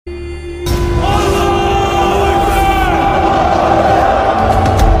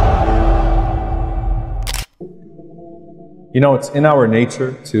You know, it's in our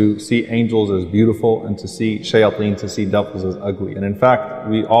nature to see angels as beautiful and to see shayateen, to see devils as ugly. And in fact,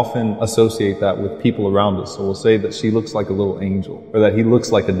 we often associate that with people around us. So we'll say that she looks like a little angel, or that he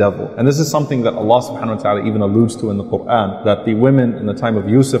looks like a devil. And this is something that Allah subhanahu wa ta'ala even alludes to in the Quran, that the women in the time of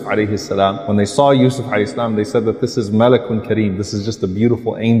Yusuf alayhi salam, when they saw Yusuf alayhi salam, they said that this is Malakun Kareem, this is just a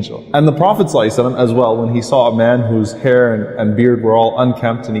beautiful angel. And the Prophet sallallahu alaihi wasallam as well, when he saw a man whose hair and beard were all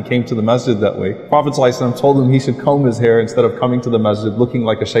unkempt and he came to the masjid that way, Prophet sallallahu alaihi wasallam told him he should comb his hair instead of coming to the masjid looking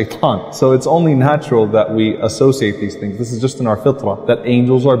like a shaitan. So it's only natural that we associate these things. This is just in our fitrah, that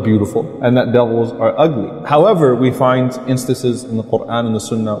angels are beautiful and that devils are ugly. However, we find instances in the Quran and the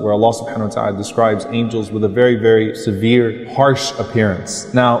Sunnah where Allah subhanahu wa ta'ala describes angels with a very, very severe, harsh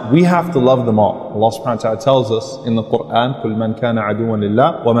appearance. Now, we have to love them all. Allah subhanahu wa ta'ala tells us in the Quran, قُلْ مَنْ كَانَ عَدُوًا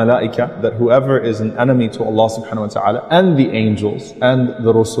لِلَّهِ وَمَلَائِكَةً, that whoever is an enemy to Allah subhanahu wa ta'ala and the angels and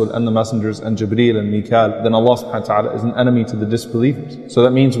the Rusul and the messengers and Jibreel and Mikael, then Allah subhanahu wa ta'ala is an enemy to the disbelievers. So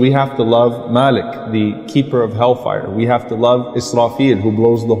that means we have to love Malik, the keeper of hellfire. We have to love Israfil, who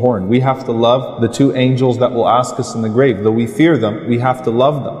blows the horn. We have to love the two angels that will ask us in the grave. Though we fear them, we have to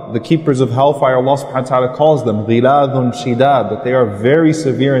love them. The keepers of hellfire, Allah subhanahu wa ta'ala calls them ghiladun shidad, that they are very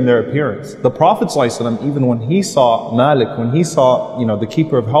severe in their appearance. The Prophet ﷺ, even when he saw Malik, when he saw, the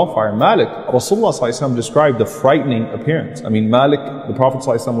keeper of hellfire, Malik, Rasulullah ﷺ described a frightening appearance. I mean, Malik, the Prophet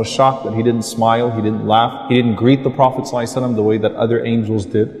ﷺ was shocked that he didn't smile, he didn't laugh, he didn't greet the Prophet ﷺ the way that other angels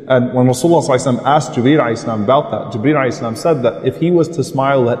did. And when Rasulullah ﷺ asked Jibreel ﷺ about that, Jibreel ﷺ said that if he was to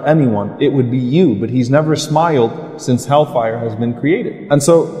smile at anyone, it would be you, but he's never smiled since hellfire has been created. And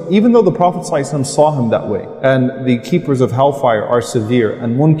so, even though the Prophet ﷺ saw him that way, and the keepers of hellfire are severe,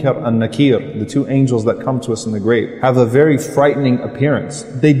 and Munkar and Nakir, the two angels that come to us in the grave, have a very frightening appearance,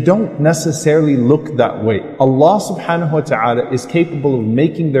 they don't necessarily look that way. Allah subhanahu wa ta'ala is capable of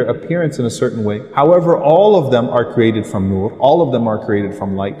making their appearance in a certain way. However, all of them are created from nur, all of them are created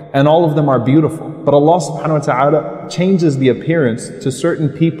from light, and all of them are beautiful. But Allah subhanahu wa ta'ala changes the appearance to certain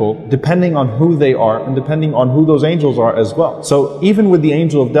people depending on who they are and depending on who those angels are as well. So even with the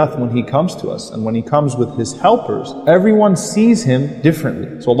angel of death, when he comes to us and when he comes with his helpers, everyone sees him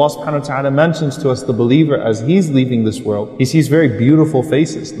differently. So Allah subhanahu wa ta'ala mentions to us the believer as he's leaving this world, he sees very beautiful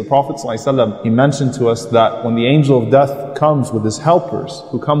faces. The Prophet ﷺ, he mentioned to us that when the angel of death comes with his helpers,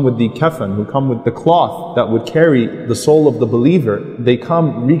 who come with the kafan, who come with the cloth that would carry the soul of the believer, they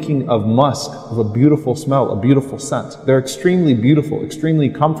come reeking of musk, of a beautiful smell, a beautiful scent. They're extremely beautiful, extremely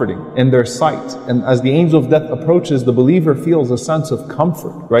comforting in their sight. And as the angel of death approaches, the believer feels a sense of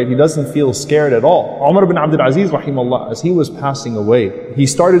comfort, right? He doesn't feel scared at all. Umar ibn Abdul Aziz, rahimahullah, as he was passing away, he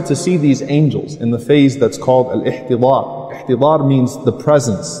started to see these angels in the phase that's called al-ihtidar. Ihtidar means the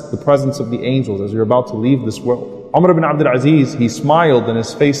presence of the angels as you're about to leave this world. Umar ibn Abdul Aziz, he smiled and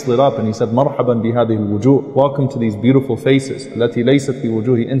his face lit up and he said, "Marhaban bihadhihi al-wujuh." Welcome to these beautiful faces. "Allati laysat fi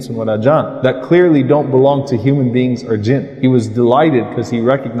wujuhi insun wala jan." That clearly don't belong to human beings or jinn. He was delighted because he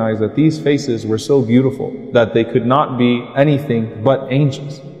recognized that these faces were so beautiful that they could not be anything but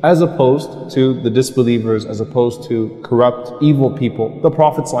angels. As opposed to the disbelievers, as opposed to corrupt, evil people, the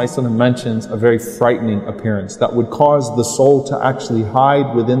Prophet ﷺ mentions a very frightening appearance that would cause the soul to actually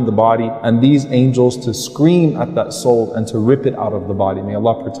hide within the body and these angels to scream at that soul and to rip it out of the body. May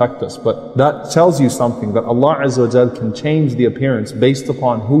Allah protect us. But that tells you something, that Allah Azza wa Jal can change the appearance based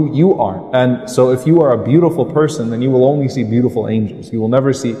upon who you are. And so if you are a beautiful person, then you will only see beautiful angels. You'll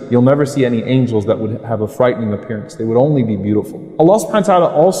never see any angels that would have a frightening appearance. They would only be beautiful. Allah subhanahu wa ta'ala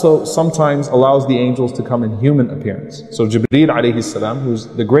also sometimes allows the angels to come in human appearance. So Jibreel alayhi salam, who's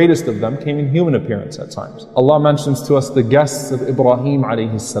the greatest of them, came in human appearance at times. Allah mentions to us the guests of Ibrahim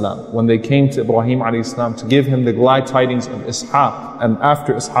alayhi salam, when they came to Ibrahim alayhi salam to give him the glad tidings of Ishaq, and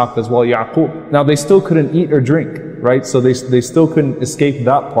after Ishaq as well, Yaqub. Now they still couldn't eat or drink, right? So they still couldn't escape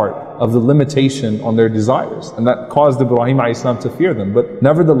that part of the limitation on their desires, and that caused Ibrahim a.s. to fear them. But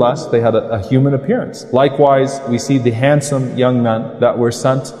nevertheless, they had a human appearance. Likewise, we see the handsome young men that were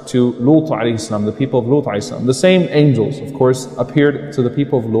sent to Lut a.s., the people of Lut a.s. The same angels, of course, appeared to the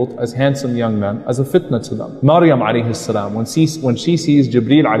people of Lut as handsome young men, as a fitna to them. Maryam a.s., when she sees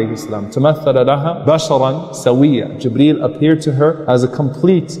Jibreel a.s., تَمَثَّلَ لَهَا بَشَرًا سَوِيًّا, Jibreel appeared to her as a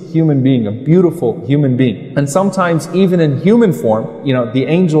complete human being, a beautiful human being. And sometimes, even in human form, the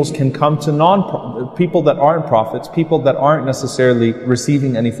angels can come to people that aren't prophets, people that aren't necessarily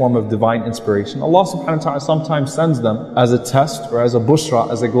receiving any form of divine inspiration. Allah subhanahu wa ta'ala sometimes sends them as a test or as a bushra,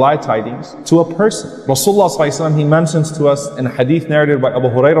 as a glad tidings to a person. Rasulullah sallallahu alaihi wasallam, he mentions to us in a hadith narrated by Abu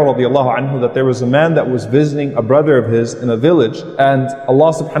Hurairah radiallahu anhu that there was a man that was visiting a brother of his in a village, and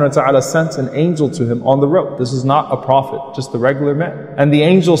Allah subhanahu wa ta'ala sent an angel to him on the road. This is not a prophet, just a regular man. And the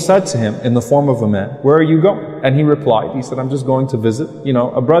angel said to him in the form of a man, "Where are you going?" And he replied, he said, I'm just going to visit,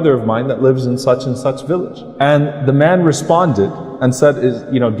 a brother of mine that lives in such and such village. And the man responded and said,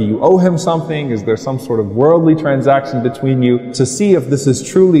 do you owe him something? Is there some sort of worldly transaction between you? To see if this is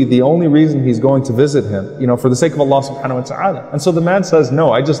truly the only reason he's going to visit him, for the sake of Allah subhanahu wa ta'ala. And so the man says,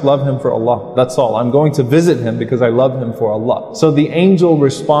 no, I just love him for Allah. That's all. I'm going to visit him because I love him for Allah. So the angel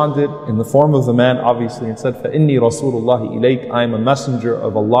responded in the form of the man, obviously, and said, فَإِنِّي رَسُولُ اللَّهِ إِلَيْكَ, I am a messenger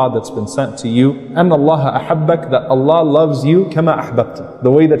of Allah that's been sent to you. أَنَّ اللَّهَ أَحَبَّكَ, that Allah loves you كَمَا أَحْبَبْتَ, the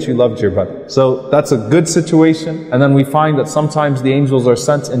way that you loved your brother. So that's a good situation. And then we find that sometimes the angels are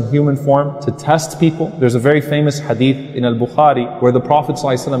sent in human form to test people. There's a very famous hadith in Al-Bukhari where the Prophet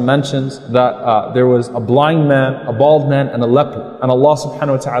ﷺ mentions that there was a blind man, a bald man, and a leper. And Allah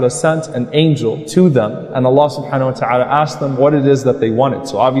subhanahu wa ta'ala sent an angel to them, and Allah subhanahu wa ta'ala asked them what it is that they wanted.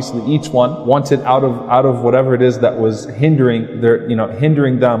 So obviously each one wanted out of whatever it is that was hindering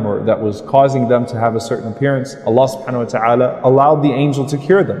them, or that was causing them to have a certain appearance. Allah subhanahu wa ta'ala allowed the angel to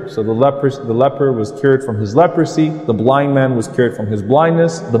cure them. So the leper was cured from his leprosy, the blind man was cured from his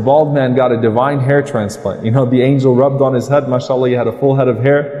blindness, the bald man got a divine hair transplant. The angel rubbed on his head, mashallah, he had a full head of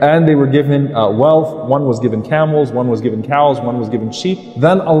hair, and they were given wealth. One was given camels, one was given cows, one was given sheep.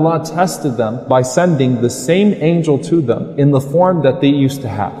 Then Allah tested them by sending the same angel to them in the form that they used to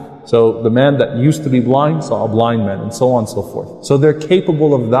have. So the man that used to be blind saw a blind man, and so on and so forth. So they're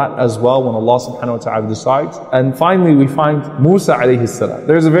capable of that as well when Allah subhanahu wa ta'ala decides. And finally we find Musa alayhi salam.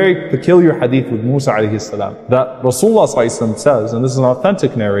 There's a very peculiar hadith with Musa alayhi salam that Rasulullah says, and this is an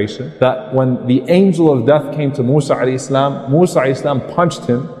authentic narration, that when the angel of death came to Musa alayhi salam punched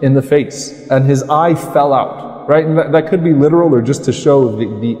him in the face and his eye fell out. Right? And that could be literal or just to show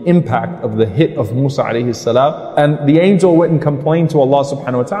the impact of the hit of Musa alayhi salam. And the angel went and complained to Allah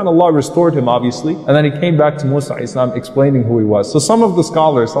subhanahu wa ta'ala. Allah restored him, obviously. And then he came back to Musa alayhi salam explaining who he was. So some of the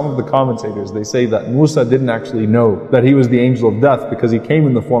scholars, some of the commentators, they say that Musa didn't actually know that he was the angel of death because he came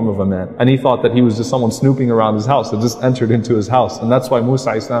in the form of a man. And he thought that he was just someone snooping around his house that just entered into his house. And that's why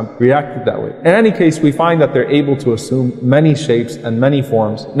Musa alayhi salam reacted that way. In any case, we find that they're able to assume many shapes and many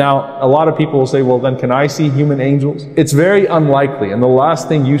forms. Now, a lot of people will say, well, then can I see human angels? It's very unlikely, and the last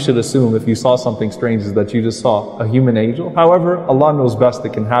thing you should assume if you saw something strange is that you just saw a human angel. However, Allah knows best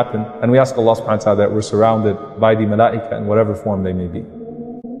it can happen, and we ask Allah subhanahu wa ta'ala that we're surrounded by the malaika in whatever form they may be.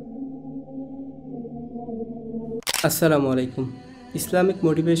 Assalamu alaikum. Islamic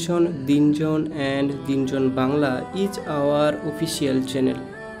Motivation Deen Zone and Deen Zone Bangla is our official channel.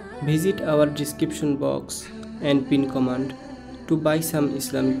 Visit our description box and pin command to buy some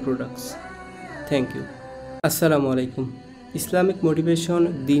Islamic products. Thank you. Assalamu alaikum. Islamic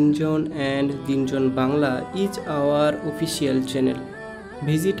Motivation Deen Zone and Deen Zone Bangla is our official channel.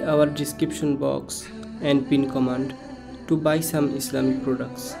 Visit our description box and pin command to buy some Islamic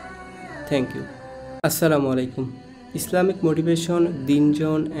products. Thank you. Assalamu alaikum. Islamic Motivation Deen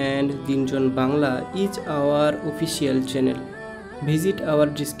Zone and Deen Zone Bangla is our official channel. Visit our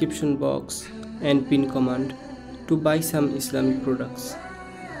description box and pin command to buy some Islamic products.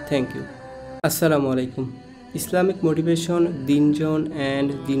 Thank you. Assalamu alaikum. Islamic Motivation Deen Zone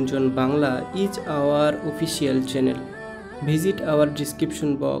and Deen Zone Bangla is our official channel. Visit our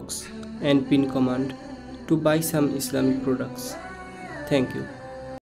description box and pin command to buy some Islamic products. Thank you.